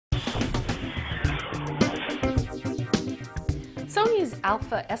Sony's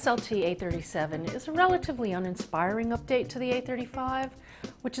Alpha SLT-A37 is a relatively uninspiring update to the A35,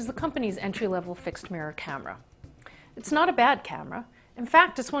 which is the company's entry-level fixed mirror camera. It's not a bad camera. In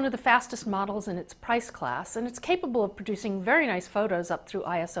fact, it's one of the fastest models in its price class, and it's capable of producing very nice photos up through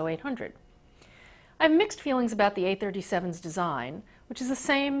ISO 800. I have mixed feelings about the A37's design, which is the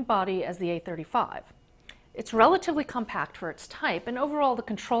same body as the A35. It's relatively compact for its type, and overall the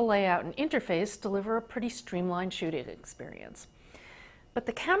control layout and interface deliver a pretty streamlined shooting experience. But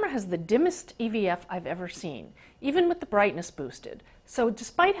the camera has the dimmest EVF I've ever seen, even with the brightness boosted, so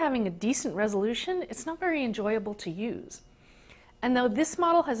despite having a decent resolution, it's not very enjoyable to use. And though this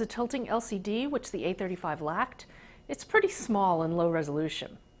model has a tilting LCD, which the A35 lacked, it's pretty small and low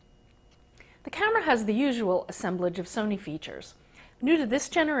resolution. The camera has the usual assemblage of Sony features. New to this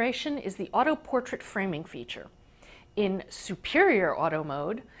generation is the auto portrait framing feature. In superior auto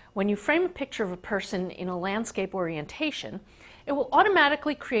mode, when you frame a picture of a person in a landscape orientation, it will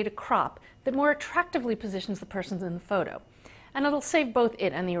automatically create a crop that more attractively positions the person in the photo, and it'll save both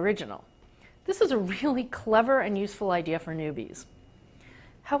it and the original. This is a really clever and useful idea for newbies.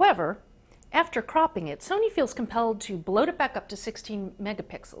 However, after cropping it, Sony feels compelled to bloat it back up to 16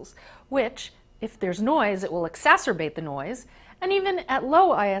 megapixels, which, if there's noise, it will exacerbate the noise, and even at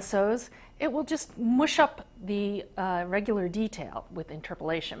low ISOs, it will just mush up the regular detail with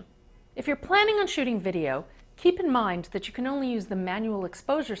interpolation. If you're planning on shooting video, keep in mind that you can only use the manual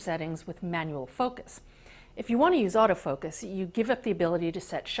exposure settings with manual focus. If you want to use autofocus, you give up the ability to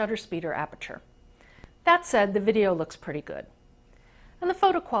set shutter speed or aperture. That said, the video looks pretty good. And the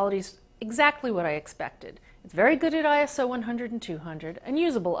photo quality is exactly what I expected. It's very good at ISO 100 and 200, and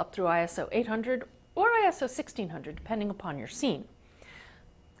usable up through ISO 800 or ISO 1600, depending upon your scene.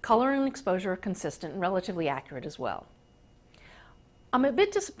 Color and exposure are consistent and relatively accurate as well. I'm a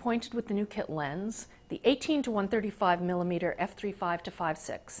bit disappointed with the new kit lens, the 18 to 135mm f3.5 to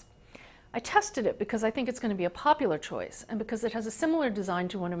 5.6. I tested it because I think it's going to be a popular choice, and because it has a similar design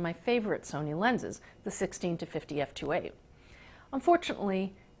to one of my favorite Sony lenses, the 16 to 50 f2.8.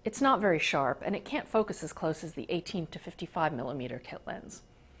 Unfortunately, it's not very sharp, and it can't focus as close as the 18 to 55mm kit lens.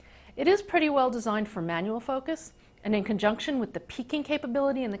 It is pretty well designed for manual focus, and in conjunction with the peaking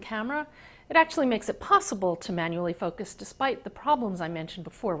capability in the camera, it actually makes it possible to manually focus despite the problems I mentioned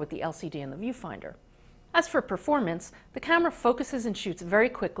before with the LCD and the viewfinder. As for performance, the camera focuses and shoots very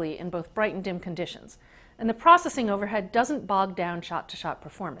quickly in both bright and dim conditions, and the processing overhead doesn't bog down shot-to-shot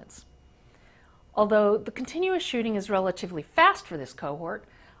performance. Although the continuous shooting is relatively fast for this cohort,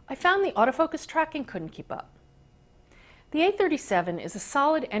 I found the autofocus tracking couldn't keep up. The A37 is a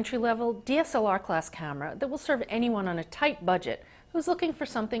solid entry-level DSLR class camera that will serve anyone on a tight budget who's looking for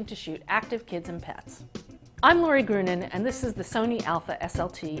something to shoot active kids and pets. I'm Lori Grunin, and this is the Sony Alpha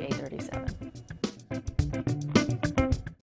SLT-A37.